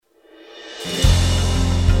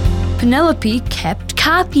Penelope kept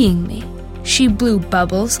copying me. She blew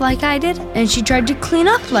bubbles like I did, and she tried to clean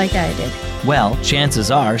up like I did. Well, chances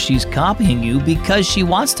are she's copying you because she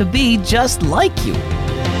wants to be just like you.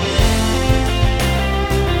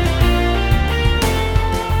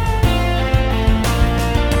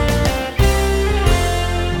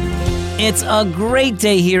 It's a great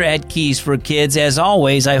day here at Keys for Kids. As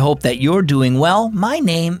always, I hope that you're doing well. My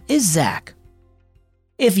name is Zach.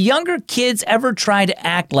 If younger kids ever try to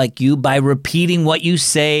act like you by repeating what you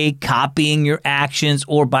say, copying your actions,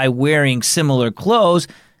 or by wearing similar clothes,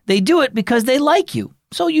 they do it because they like you,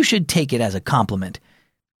 so you should take it as a compliment.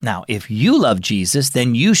 Now, if you love Jesus,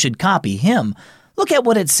 then you should copy him. Look at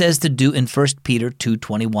what it says to do in 1 Peter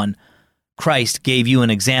 2:21. Christ gave you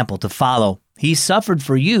an example to follow. He suffered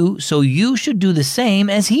for you, so you should do the same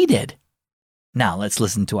as he did. Now, let's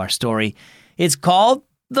listen to our story. It's called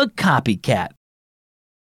The Copycat.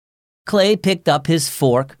 Clay picked up his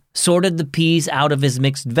fork, sorted the peas out of his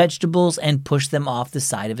mixed vegetables, and pushed them off the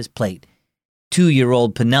side of his plate.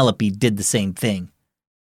 2-year-old Penelope did the same thing.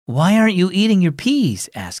 "Why aren't you eating your peas?"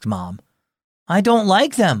 asked Mom. "I don't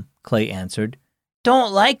like them," Clay answered.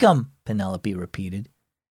 "Don't like 'em," Penelope repeated.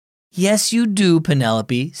 "Yes, you do,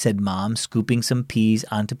 Penelope," said Mom, scooping some peas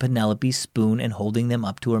onto Penelope's spoon and holding them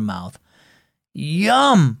up to her mouth.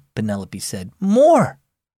 "Yum," Penelope said. "More."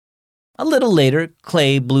 A little later,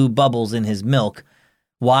 Clay blew bubbles in his milk.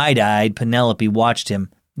 Wide-eyed, Penelope watched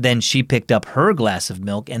him. Then she picked up her glass of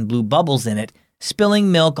milk and blew bubbles in it,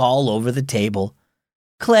 spilling milk all over the table.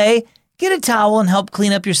 "Clay, get a towel and help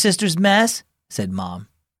clean up your sister's mess," said Mom.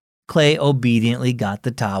 Clay obediently got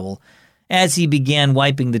the towel. As he began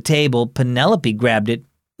wiping the table, Penelope grabbed it.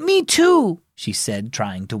 "Me too," she said,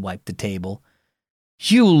 trying to wipe the table.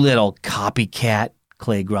 "You little copycat,"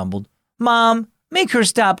 Clay grumbled. "Mom, make her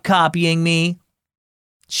stop copying me."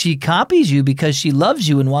 "She copies you because she loves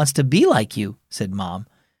you and wants to be like you," said Mom.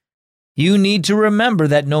 "You need to remember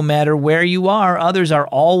that no matter where you are, others are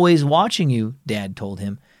always watching you," Dad told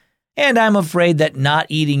him. "And I'm afraid that not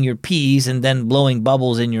eating your peas and then blowing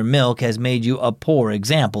bubbles in your milk has made you a poor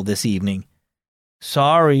example this evening."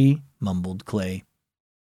 "Sorry," mumbled Clay.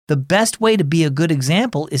 "The best way to be a good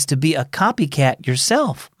example is to be a copycat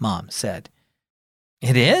yourself," Mom said.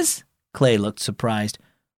 "It is?" Clay looked surprised.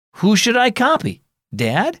 "Who should I copy?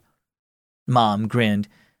 Dad?" Mom grinned.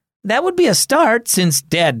 "That would be a start, since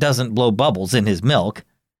Dad doesn't blow bubbles in his milk."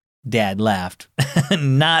 Dad laughed.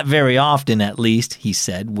 "Not very often, at least," he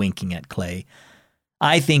said, winking at Clay.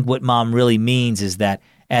 "I think what Mom really means is that,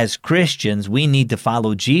 as Christians, we need to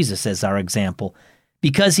follow Jesus as our example.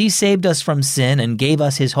 Because he saved us from sin and gave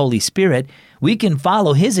us his Holy Spirit, we can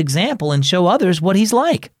follow his example and show others what he's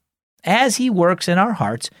like. As he works in our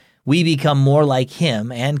hearts, we become more like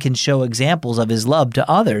him and can show examples of his love to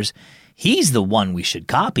others. He's the one we should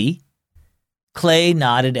copy." Clay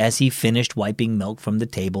nodded as he finished wiping milk from the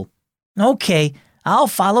table. "Okay, I'll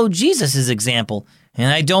follow Jesus' example,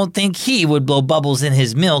 and I don't think he would blow bubbles in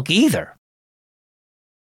his milk either."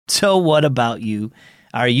 So what about you?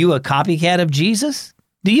 Are you a copycat of Jesus?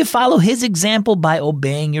 Do you follow his example by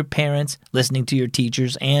obeying your parents, listening to your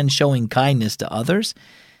teachers, and showing kindness to others?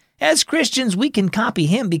 As Christians, we can copy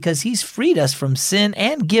him because he's freed us from sin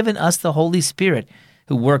and given us the Holy Spirit,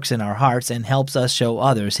 who works in our hearts and helps us show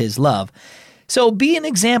others his love. So be an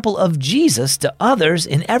example of Jesus to others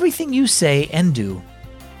in everything you say and do.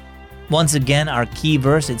 Once again, our key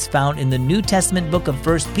verse is found in the New Testament book of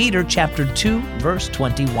 1 Peter chapter 2, verse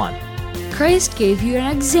 21. Christ gave you an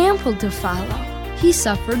example to follow. He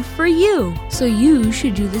suffered for you, so you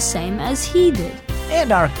should do the same as he did.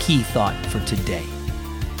 And our key thought for today: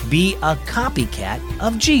 be a copycat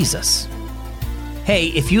of Jesus. Hey,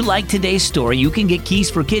 if you like today's story, you can get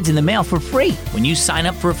Keys for Kids in the mail for free. When you sign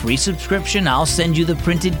up for a free subscription, I'll send you the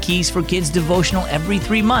printed Keys for Kids devotional every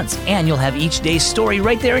 3 months, and you'll have each day's story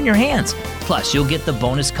right there in your hands. Plus, you'll get the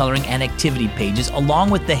bonus coloring and activity pages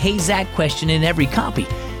along with the Hey Zach question in every copy.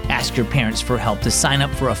 Ask your parents for help to sign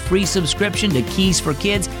up for a free subscription to Keys for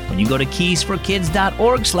Kids when you go to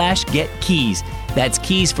keysforkids.org/getkeys. That's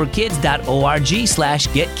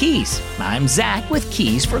keysforkids.org/getkeys. I'm Zach with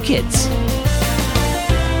Keys for Kids.